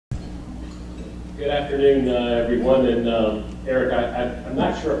Good afternoon, everyone. And Eric, I'm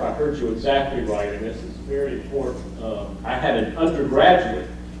not sure if I heard you exactly right, and this is very important. I had an undergraduate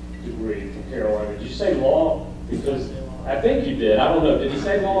degree from Carolina. Did you say law? Because I think you did. I don't know. Did you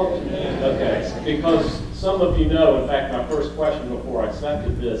say law? Okay. Because some of you know, in fact, my first question before I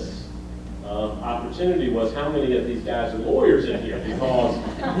accepted this opportunity was, how many of these guys are lawyers in here? Because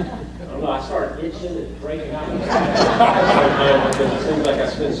I don't know, I started itching and breaking out because it seems like I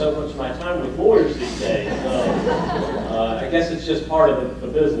spend so much of my time with lawyers these days. I guess it's just part of the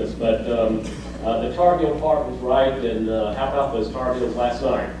business, but the Tar Heel part was right, and how about those Tar Heels last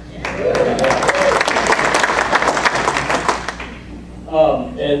night?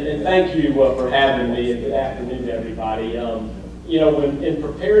 And thank you for having me, and good afternoon to everybody. You know, when in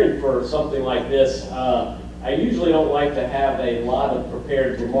preparing for something like this, I usually don't like to have a lot of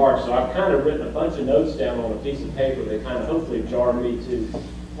prepared remarks, so I've kind of written a bunch of notes down on a piece of paper that kind of hopefully jar me to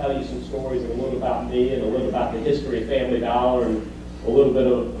tell you some stories, and a little about me, and a little about the history of Family Dollar, and a little bit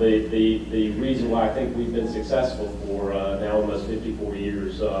of the reason why I think we've been successful for now almost 54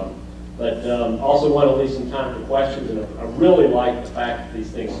 years. But also want to leave some time for questions, and I really like the fact that these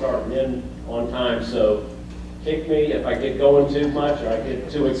things start and end on time, so kick me if I get going too much or I get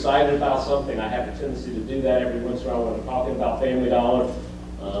too excited about something. I have a tendency to do that every once in a while when I'm talking about Family Dollar,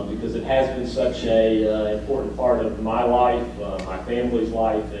 because it has been such a important part of my life, my family's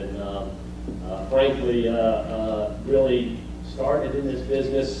life, and frankly, really started in this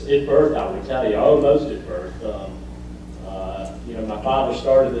business at birth, I would tell you, almost at birth. You know, my father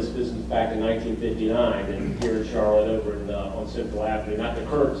started this business back in 1959 and here in Charlotte over on Central Avenue, not the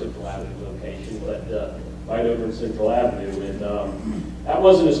current Central Avenue location, but right over in Central Avenue. And that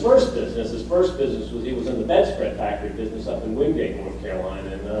wasn't his first business. His first business was, he was in the bedspread factory business up in Wingate, North Carolina.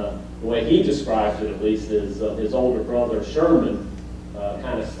 And the way he describes it, at least, is his older brother, Sherman,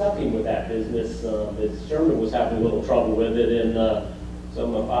 kind of stuck him with that business. Sherman was having a little trouble with it, and so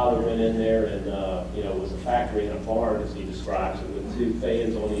my father went in there, and you know, it was a factory in a barn, as he describes it, with two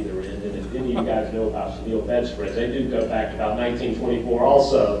fans on either end. And if any of you guys know about chenille bedspreads, they do go back to about 1924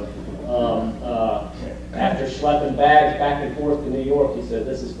 also. After schlepping bags back and forth to New York, he said,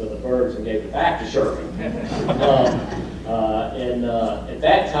 "This is for the birds," and gave it back to Sherman. And at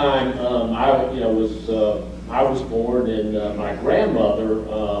that time, I was born, and my grandmother,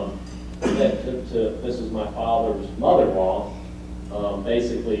 this is my father's mother-in-law.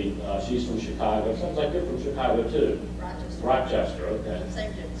 Basically, she's from Chicago. Sounds like you're from Chicago too. Rochester, okay.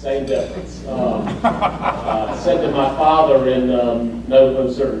 Same difference. Said to my father in no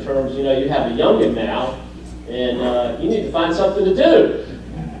uncertain terms, you know, you have a youngin' now, and you need to find something to do.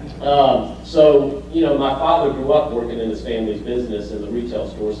 So, you know, my father grew up working in his family's business in the retail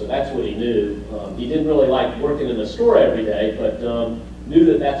store, so that's what he knew. He didn't really like working in the store every day, but knew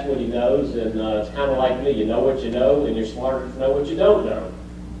that that's what he knows, and it's kind of like me. You know what you know, and you're smarter to know what you don't know.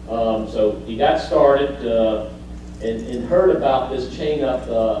 So he got started and heard about this chain up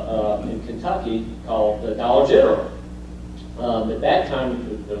in Kentucky called Dollar General. At that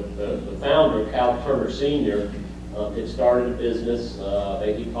time, the founder, Cal Turner Sr., had started a business.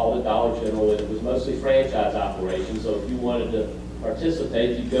 He called it Dollar General, and it was mostly franchise operations. So if you wanted to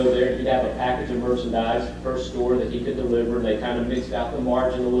participate, you'd go there, you'd have a package of merchandise, first store that he could deliver, and they kind of mixed out the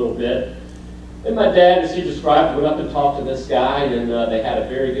margin a little bit. And my dad, as he described, went up and talked to this guy, and they had a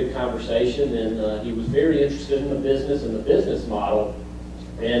very good conversation, and he was very interested in the business and the business model,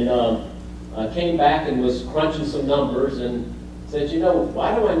 and came back and was crunching some numbers and said, you know,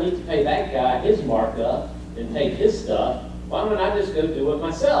 why do I need to pay that guy his markup and take his stuff? Why don't I just go do it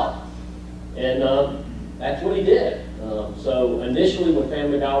myself? And that's what he did. So initially when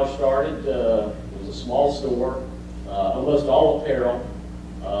Family Dollar started, it was a small store, almost all apparel.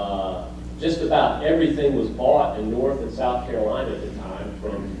 Just about everything was bought in North and South Carolina at the time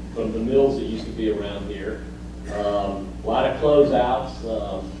from the mills that used to be around here. A lot of closeouts,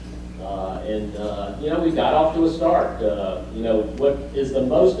 and you know, we got off to a start. You know, what is the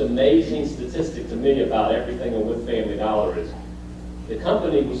most amazing statistic to me about everything and with Family Dollar is the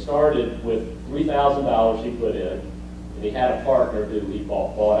company was started with $3,000 he put in, and he had a partner who he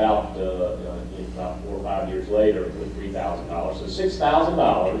bought out about 4 or 5 years later with $3,000, so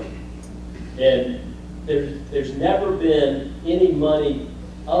 $6,000. And there's never been any money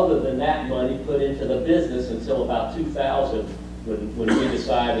other than that money put into the business until about 2000, when we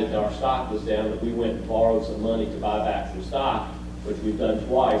decided our stock was down, that we went and borrowed some money to buy back some stock, which we've done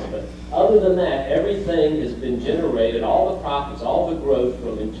twice. But other than that, everything has been generated, all the profits, all the growth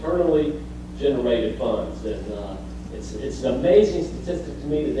from internally generated funds. And it's an amazing statistic to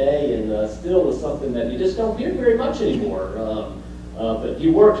me today, and still is something that you just don't hear very much anymore. But he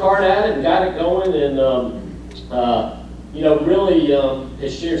worked hard at it and got it going, and really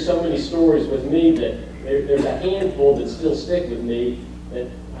has shared so many stories with me that there's a handful that still stick with me that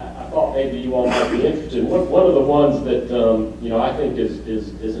I thought maybe you all might be interested in. One of the ones that I think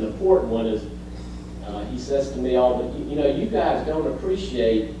is an important one is he says to me all the you guys don't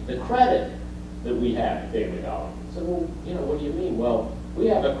appreciate the credit that we have at Family Dollar. I said, well, what do you mean? Well, we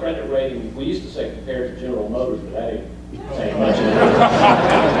have a credit rating. We used to say compared to General Motors, but that ain't saying much.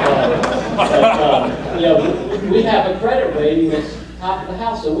 We have a credit rating that's top of the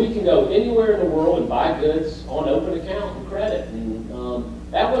house, so we can go anywhere in the world and buy goods on open account and credit. And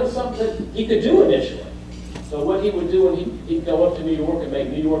that wasn't something that he could do initially. So what he would do when he'd go up to New York and make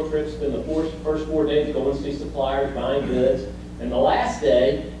New York trips, spend the first 4 days going to see suppliers, buying goods, and the last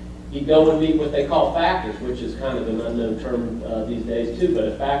day he'd go and meet what they call factors, which is kind of an unknown term these days too, but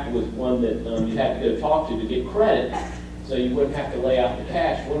a factor was one that you had to go talk to get credit, so you wouldn't have to lay out the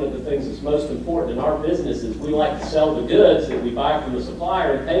cash. One of the things that's most important in our business is we like to sell the goods that we buy from the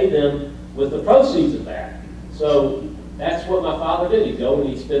supplier and pay them with the proceeds of that. So that's what my father did. He'd go and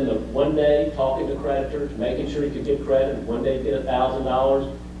he'd spend the 1 day talking to creditors, making sure he could get credit. One day he'd get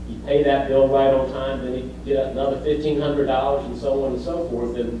 $1,000. He'd pay that bill right on time. Then he'd get another $1,500 and so on and so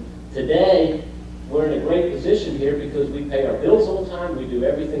forth. And today, we're in a great position here because we pay our bills on time. We do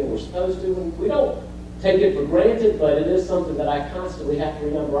everything we're supposed to. And we don't take it for granted, but it is something that I constantly have to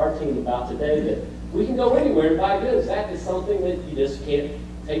remember our team about today, that we can go anywhere and buy goods. That is something that you just can't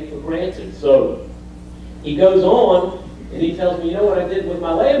take for granted. So he goes on and he tells me, what I did with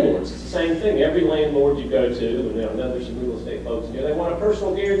my landlords? It's the same thing. Every landlord you go to, and I know there's some real estate folks in here, they want a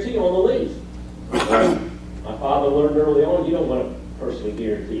personal guarantee on the lease. My father learned early on, you don't want to personally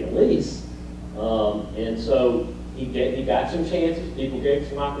guarantee a lease. And so he got some chances, people gave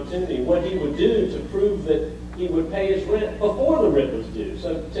some opportunity. What he would do to prove that he would pay his rent before the rent was due.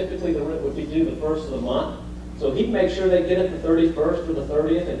 So typically the rent would be due the first of the month. So he'd make sure they get it the 31st or the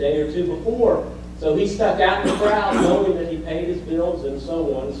 30th, a day or two before. So he stuck out in the crowd knowing that he paid his bills and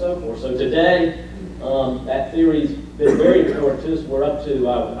so on and so forth. So today, that theory's been very important to us. We're up to,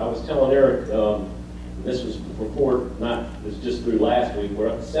 I was telling Eric, this was report, it was just through last week, we're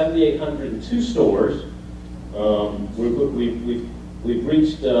up to 7,802 stores. We've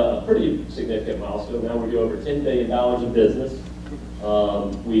reached a pretty significant milestone. Now we do over $10 billion in business.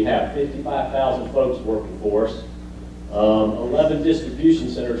 We have 55,000 folks working for us. 11 distribution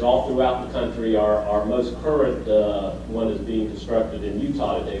centers all throughout the country. Our most current one is being constructed in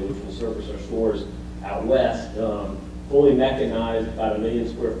Utah today, which will service our stores out west. Fully mechanized, about 1 million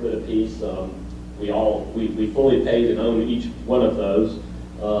square foot apiece. We fully paid and own each one of those.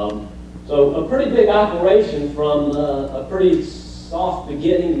 So a pretty big operation from a pretty soft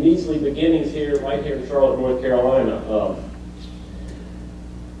beginning, measly beginnings right here in Charlotte, North Carolina.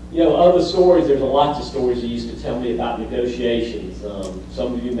 Other stories, there's lots of stories he used to tell me about negotiations.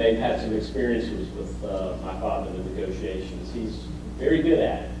 Some of you may have had some experiences with my father in the negotiations. He's very good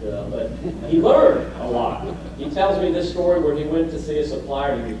at it, but he learned a lot. He tells me this story where he went to see a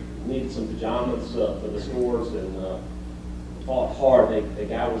supplier and he needed some pajamas for the stores and fought hard. The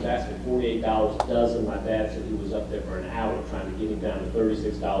guy was asking $48 a dozen. My dad said he was up there for an hour trying to get him down to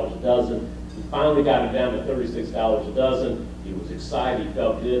 $36 a dozen. He finally got him down to $36 a dozen. He was excited, he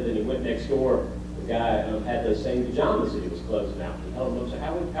felt good. Then he went next door. The guy had those same pajamas that he was closing out. He held them up and said,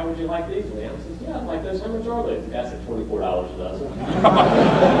 how would you like these? And Leon says, yeah, I like those. How much are they? The guy said $24 a dozen.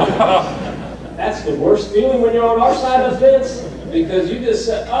 That's the worst feeling when you're on our side of the fence, because you just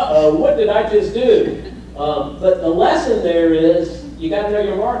said, uh-oh, what did I just do? But the lesson there is you got to know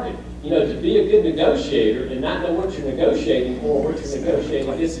your market. To be a good negotiator and not know what you're negotiating for, what you're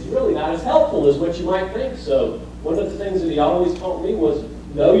negotiating, this is really not as helpful as what you might think. So one of the things that he always taught me was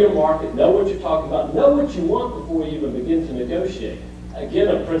know your market, know what you're talking about, know what you want before you even begin to negotiate. Again,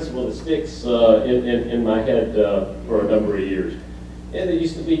 a principle that sticks in my head for a number of years. And there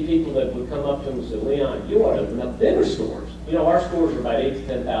used to be people that would come up to him and say, Leon, you ought to open up bigger stores. Our stores are about 8,000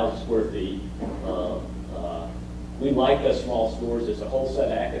 to 10,000 square feet. We like the small stores. There's a whole set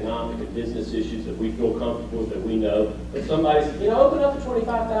of economic and business issues that we feel comfortable with, that we know. But somebody said, open up a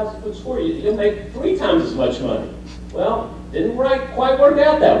 25,000 foot store. You'll make 3 times as much money. Well, didn't quite work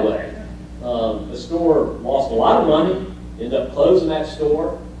out that way. The store lost a lot of money, ended up closing that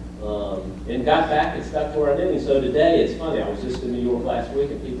store, and got back and stuck to our knitting. So today, it's funny, I was just in New York last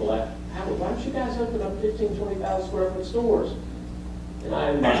week and people asked, Howard, why don't you guys open up 15,000, 20,000 square foot stores? And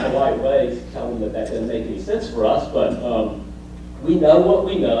I, in my polite way, tell them that doesn't make any sense for us, but we know what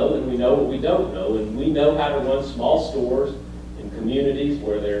we know and we know what we don't know, and we know how to run small stores in communities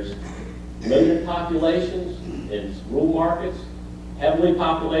where there's million populations, in rural markets, heavily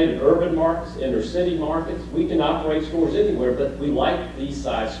populated urban markets, inner city markets. We can operate stores anywhere, but we like these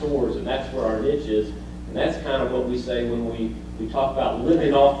size stores, and that's where our niche is. And that's kind of what we say when we talk about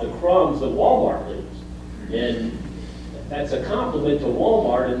living off the crumbs that Walmart leaves. And that's a compliment to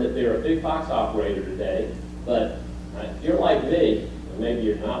Walmart in that they're a big box operator today. But if you're like me, or maybe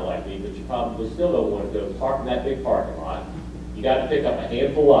you're not like me, but you probably still don't want to go park in that big parking lot. You got to pick up a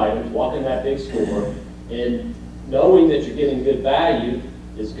handful of items, walk in that big store, and knowing that you're getting good value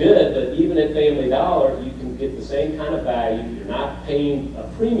is good, but even at Family Dollar, you can get the same kind of value. You're not paying a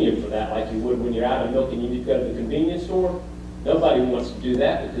premium for that like you would when you're out of milk and you need to go to the convenience store. Nobody wants to do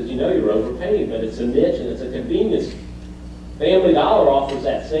that because you know you're overpaying, but it's a niche and it's a convenience. Family Dollar offers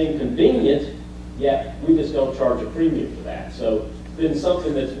that same convenience, yet we just don't charge a premium for that. So it's been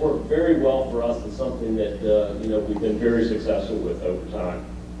something that's worked very well for us and something that we've been very successful with over time.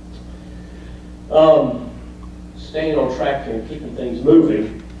 Staying on track and keeping things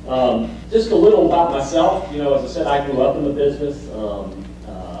moving. Just a little about myself. As I said, I grew up in the business.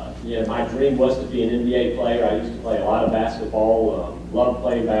 My dream was to be an NBA player. I used to play a lot of basketball, loved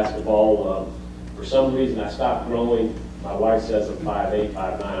playing basketball. For some reason, I stopped growing. My wife says I'm 5'8",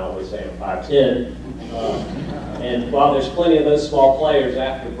 5'9". I always say I'm 5'10". And while there's plenty of those small players,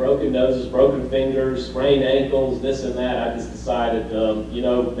 after broken noses, broken fingers, sprained ankles, this and that, I just decided,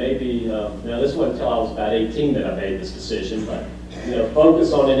 maybe, this wasn't until I was about 18 that I made this decision, but,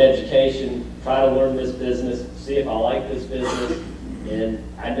 focus on an education, try to learn this business, see if I like this business, and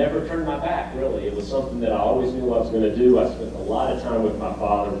I never turned my back, really. It was something that I always knew I was going to do. I spent a lot of time with my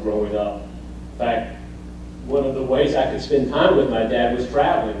father growing up. In fact, one of the ways I could spend time with my dad was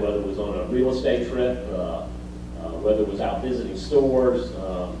traveling, whether it was on a real estate trip, whether it was out visiting stores,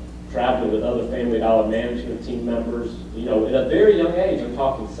 traveling with other Family Dollar management team members. At a very young age, I'm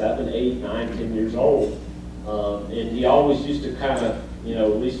talking 7, 8, 9, 10 years old. And he always used to kind of,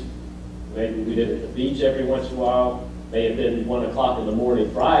 at least maybe we did it at the beach every once in a while. May have been 1 o'clock in the morning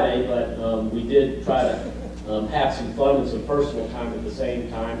Friday, but we did try to have some fun and some personal time at the same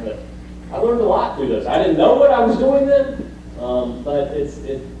time. But I learned a lot through those. I didn't know what I was doing then, but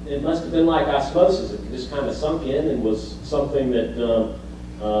it must have been like osmosis. It just kind of sunk in and was something that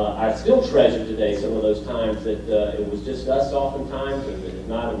I still treasure today, some of those times that it was just us oftentimes, and if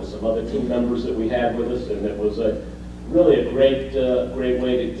not, it was some other team members that we had with us, and it was really a great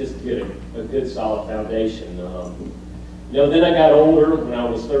way to just get a good solid foundation. Then I got older. When I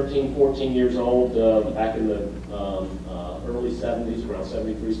was 13, 14 years old, back in the early 70s, around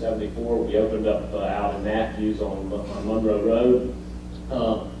 73, 74, we opened up out in Matthews on Monroe Road.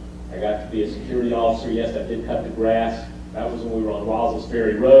 I got to be a security officer. Yes, I did cut the grass. That was when we were on Roswell's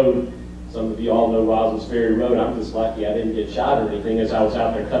Ferry Road. Some of you all know Roswell's Ferry Road. I'm just lucky I didn't get shot or anything as I was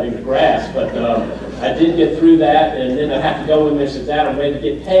out there cutting the grass. But I did get through that, and then I'd have to go in there and sit down. I'm ready to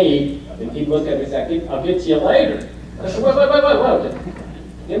get paid. And he'd look at me and say, I'll get to you later. I said, wait.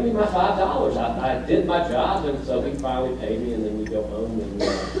 Give me my $5. I did my job, and so he finally paid me, and then we go home.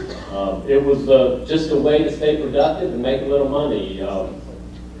 And it was just a way to stay productive and make a little money.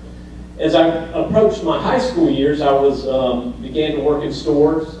 As I approached my high school years, I began to work in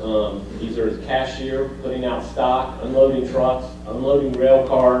stores, either as a cashier, putting out stock, unloading trucks, unloading rail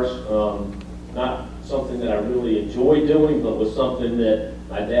cars. Not something that I really enjoyed doing, but was something that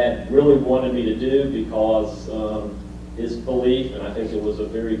my dad really wanted me to do because his belief, and I think it was a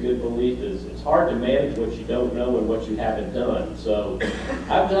very good belief, is it's hard to manage what you don't know and what you haven't done. So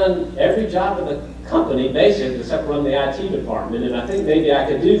I've done every job in the company, basically, except run the IT department, and I think maybe I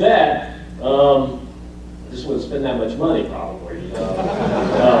could do that. Just wouldn't spend that much money, probably.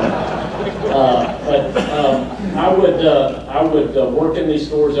 I would work in these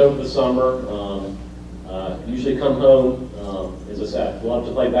stores over the summer, usually come home. As I said, I love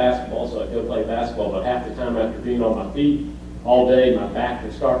to play basketball, so I'd go play basketball, but half the time after being on my feet all day, my back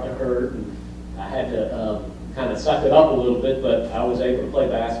would start to hurt, and I had to kind of suck it up a little bit, but I was able to play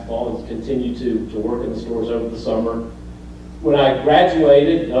basketball and continue to work in the stores over the summer. When I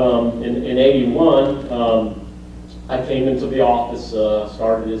graduated in 81, I came into the office,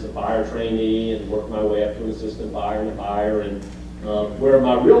 started as a buyer trainee and worked my way up to an assistant buyer and a buyer. And where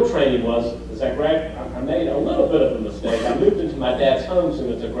my real training was, as I made a little bit of a mistake. I moved into my dad's home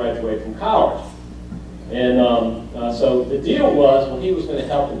soon as I graduated from college. And so the deal was, well, he was going to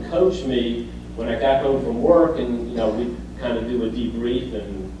help and coach me when I got home from work, and we'd kind of do a debrief,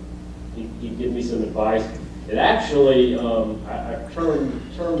 and he'd give me some advice. It actually, I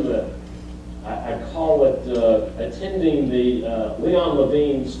call it attending the R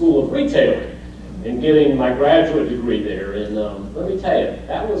Levine School of Retailing. and getting my graduate degree there. And let me tell you,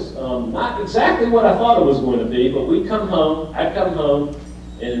 that was not exactly what I thought it was going to be, but I'd come home,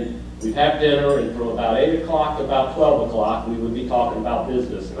 and we'd have dinner, and from about 8 o'clock to about 12 o'clock, we would be talking about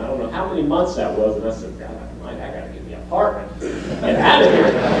business. And I don't know how many months that was, and I said, God, I got to get me an apartment. Get out of here.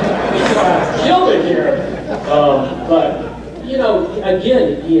 I killed it here. But, you know,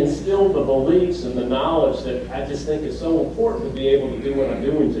 again, he instilled the beliefs and the knowledge that I just think is so important to be able to do what I'm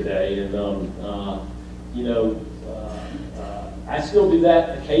doing today. And, you know, I still do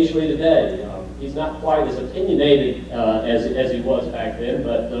that occasionally today. He's not quite as opinionated as he was back then,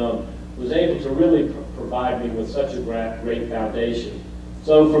 but was able to really provide me with such a great foundation.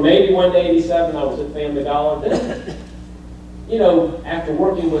 So from 81 to 87, I was at Family Dollar. Then, you know, after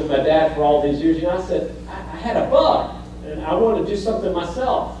working with my dad for all these years, you know, I said, I had a bug, and I wanted to do something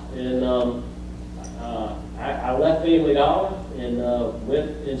myself. And I left Family Dollar and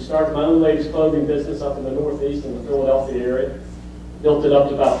went and started my own ladies' clothing business up in the Northeast in the Philadelphia area. Built it up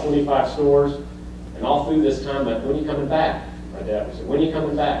to about 25 stores. And all through this time, like, when are you coming back? My dad would say, when are you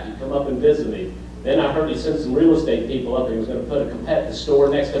coming back? You come up and visit me. Then I heard he sent some real estate people up and he was going to put a competitive store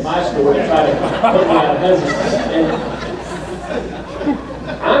next to my store to try to put me out of business. And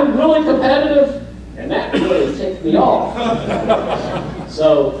I'm really competitive, and that really ticked me off.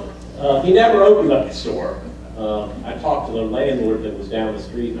 So he never opened up the store. I talked to the landlord that was down the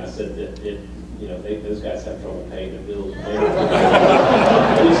street, and I said that you know, those guys have trouble paying their bills.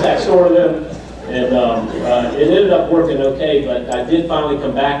 At least that store of them. And it ended up working okay, but I did finally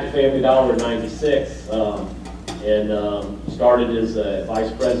come back to Family Dollar in '96 and started as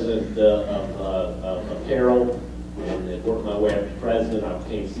vice president of apparel, and worked my way up to president. I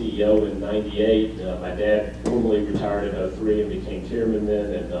became CEO in '98. My dad formally retired in '03 and became chairman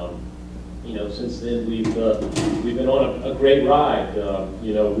then. And you know, since then we've been on a great ride.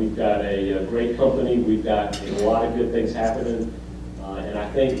 You know, we've got a great company. We've got a lot of good things happening. And I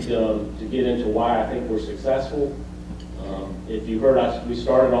think to get into why I think we're successful, if you heard us, we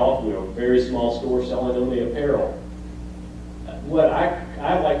started off, we were a very small store selling only apparel. What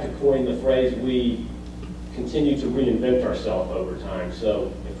I like to coin the phrase, we continue to reinvent ourselves over time.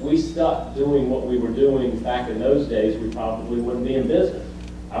 So if we stopped doing what we were doing back in those days, we probably wouldn't be in business.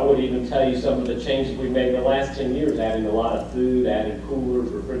 I would even tell you some of the changes we made in the last 10 years, adding a lot of food, adding coolers,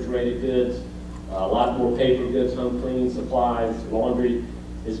 refrigerated goods, a lot more paper goods, home cleaning supplies, laundry,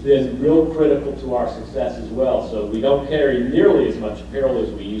 has been real critical to our success as well. So we don't carry nearly as much apparel as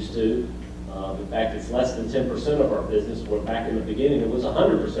we used to. In fact, it's less than 10% of our business, where back in the beginning it was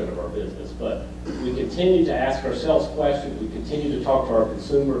 100% of our business. But we continue to ask ourselves questions. We continue to talk to our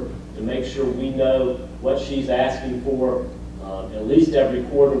consumer to make sure we know what she's asking for. At least every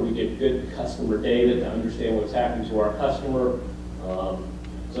quarter we get good customer data to understand what's happening to our customer.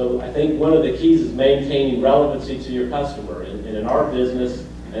 So I think one of the keys is maintaining relevancy to your customer. And in our business,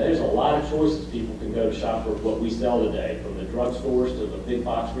 and there's a lot of choices people can go to shop for what we sell today, from the drugstores to the big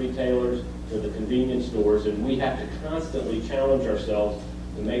box retailers to the convenience stores. And we have to constantly challenge ourselves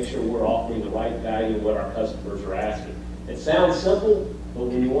to make sure we're offering the right value and what our customers are asking. It sounds simple, but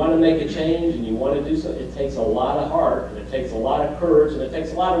when you want to make a change and you want to do something, it takes a lot of heart, and it takes a lot of courage, and it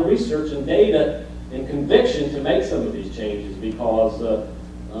takes a lot of research and data and conviction to make some of these changes, because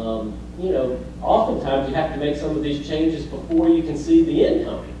you know, oftentimes you have to make some of these changes before you can see the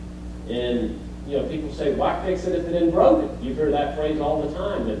incoming. And you know, people say, why fix it if it isn't broken? You hear that phrase all the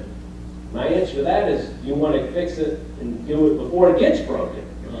time. And my answer to that is, you want to fix it and do it before it gets broken.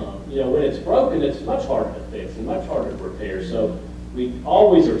 You know, when it's broken, it's much harder to fix and much harder to repair. So we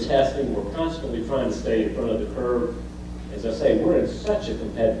always are testing. We're constantly trying to stay in front of the curve. As I say, we're in such a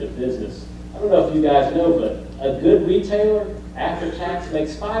competitive business. I don't know if you guys know, but a good retailer, after tax,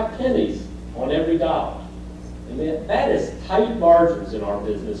 makes 5 pennies on every dollar. And that is tight margins in our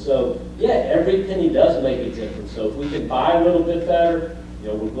business. So yeah, every penny does make a difference. So if we can buy a little bit better, you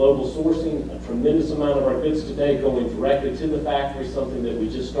know, with global sourcing, a tremendous amount of our goods today going directly to the factory, something that we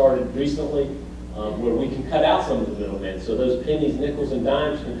just started recently, where we can cut out some of the middlemen. So those pennies, nickels, and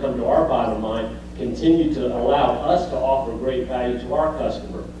dimes can come to our bottom line, continue to allow us to offer great value to our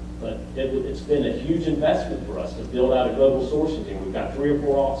customer. But it's been a huge investment for us to build out a global sourcing team. We've got 3 or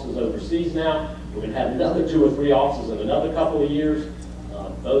 4 offices overseas now. We're going to have another 2 or 3 offices in another couple of years.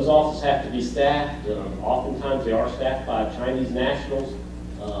 Those offices have to be staffed. Oftentimes they are staffed by Chinese nationals.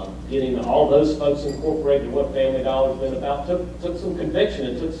 Getting all those folks incorporated in what Family Dollar's been about took some conviction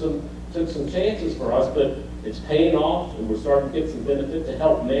and took some chances for us, but it's paying off, and we're starting to get some benefit to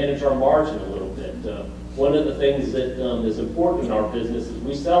help manage our margin a little bit. One of the things that is important in our business is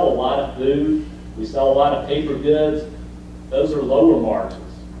we sell a lot of food, we sell a lot of paper goods. Those are lower margins.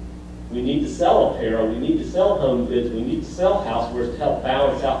 We need to sell apparel, we need to sell home goods, we need to sell housewares to help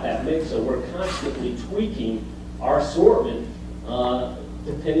balance out that mix. So we're constantly tweaking our assortment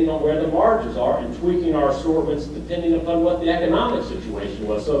depending on where the margins are, and tweaking our assortments depending upon what the economic situation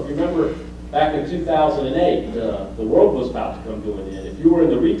was. So if you remember back in 2008, the world was about to come to an end. If you were in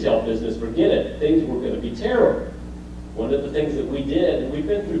the retail business, forget it, things were going to be terrible. One of the things that we did, and we've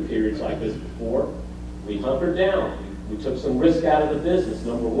been through periods like this before, we hunkered down. We took some risk out of the business.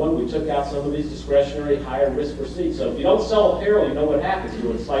 Number one, we took out some of these discretionary higher risk receipts. So if you don't sell apparel, you know what happens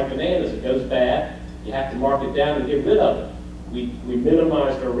to it. It's like bananas, it goes bad. You have to mark it down and get rid of it. We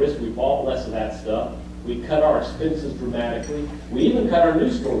minimized our risk, we bought less of that stuff. We cut our expenses dramatically. We even cut our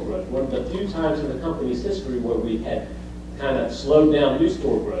new store growth. One of the few times in the company's history where we had kind of slowed down new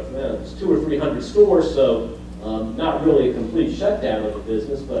store growth. Now, it's 200 or 300 stores, so not really a complete shutdown of the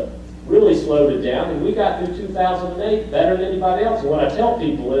business, but really slowed it down. And we got through 2008 better than anybody else. And what I tell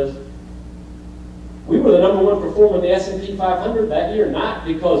people is, we were the #1 performer in the S&P 500 that year, not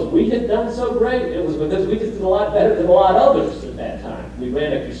because we had done so great. It was because we just did a lot better than a lot of others at that time. We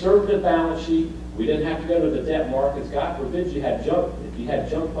ran a conservative balance sheet. We didn't have to go to the debt markets. God forbid you had junk. If you had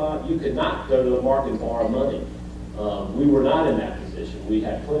junk bond, you could not go to the market and borrow money. We were not in that position. We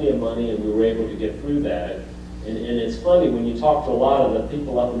had plenty of money, and we were able to get through that. And it's funny, when you talk to a lot of the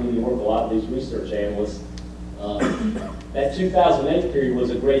people up in New York, a lot of these research analysts, that 2008 period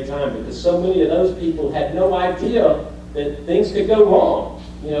was a great time because so many of those people had no idea that things could go wrong.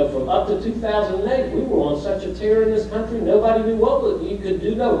 You know, from up to 2008, we were on such a tear in this country, nobody knew what you could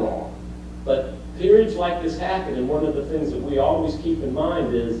do no wrong. But periods like this happen, and one of the things that we always keep in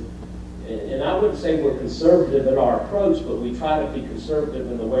mind is, and I wouldn't say we're conservative in our approach, but we try to be conservative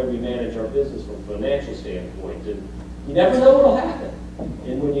in the way we manage our business from a financial standpoint. And you never know what will happen.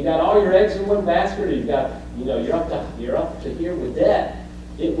 And when you got all your eggs in one basket, or you've got, you know, you're up to here with debt,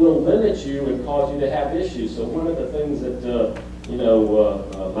 it will limit you and cause you to have issues. So one of the things that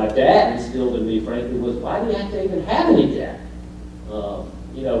my dad instilled in me, frankly, was, why do you have to even have any debt?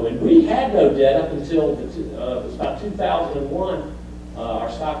 You know, when we had no debt up until it was about 2001. Our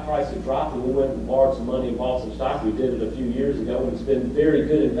stock price had dropped, and we went and borrowed some money and bought some stock. We did it a few years ago, and it's been very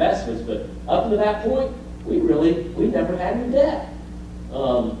good investments. But up to that point, we never had any debt.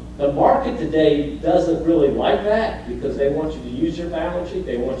 The market today doesn't really like that because they want you to use your balance sheet.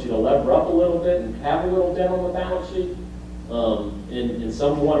 They want you to lever up a little bit and have a little debt on the balance sheet. And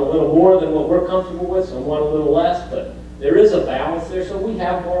some want a little more than what we're comfortable with, some want a little less. But there is a balance there, so we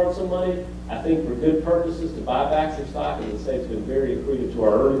have borrowed some money, I think, for good purposes to buy back some stock. And as I say, it's been very accretive to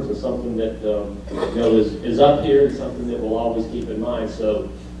our earnings and something that is up here and something that we'll always keep in mind. So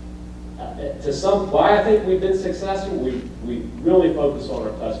why I think we've been successful, we really focus on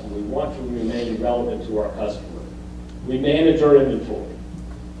our customer. We want to remain relevant to our customer. We manage our inventory.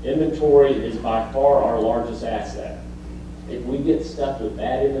 Inventory is by far our largest asset. If we get stuck with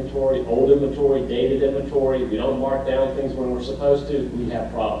bad inventory, old inventory, dated inventory, we don't mark down things when we're supposed to, we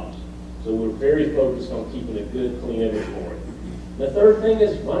have problems. So we're very focused on keeping a good, clean inventory. The third thing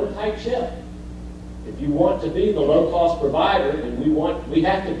is run a tight ship. If you want to be the low-cost provider, and we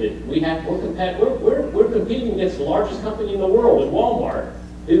have to be. We're competing against the largest company in the world, in Walmart,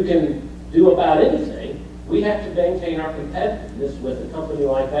 who can do about anything. We have to maintain our competitiveness with a company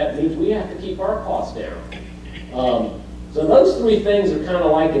like that. It means we have to keep our costs down. So those three things are kind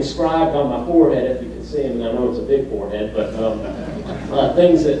of like inscribed on my forehead, if you can see them, and I know it's a big forehead, but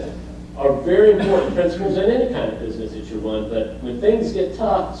things that are very important principles in any kind of business that you run. But when things get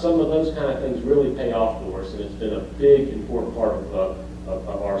tough, some of those kind of things really pay off for us, and it's been a big, important part of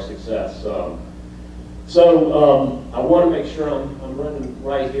our success. I want to make sure I'm running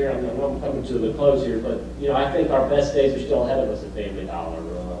right here. I'm coming to the close here, but I think our best days are still ahead of us at Family Dollar.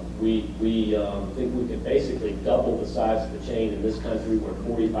 We think we can basically double the size of the chain in this country. We're in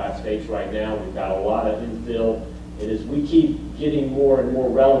 45 states right now. We've got a lot of infill. And as we keep getting more and more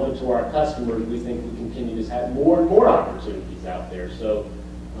relevant to our customers, we think we continue to have more and more opportunities out there. So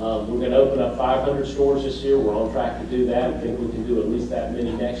we're going to open up 500 stores this year. We're on track to do that. I think we can do at least that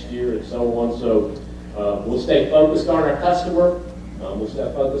many next year and so on. So we'll stay focused on our customer. We'll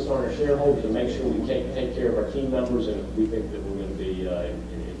stay focused on our shareholders and make sure we take care of our team members, and we think that we're going to be in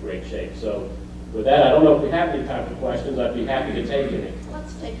great shape. So with that, I don't know if we have any time for questions. I'd be happy to take any.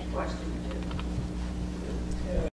 Let's take a question.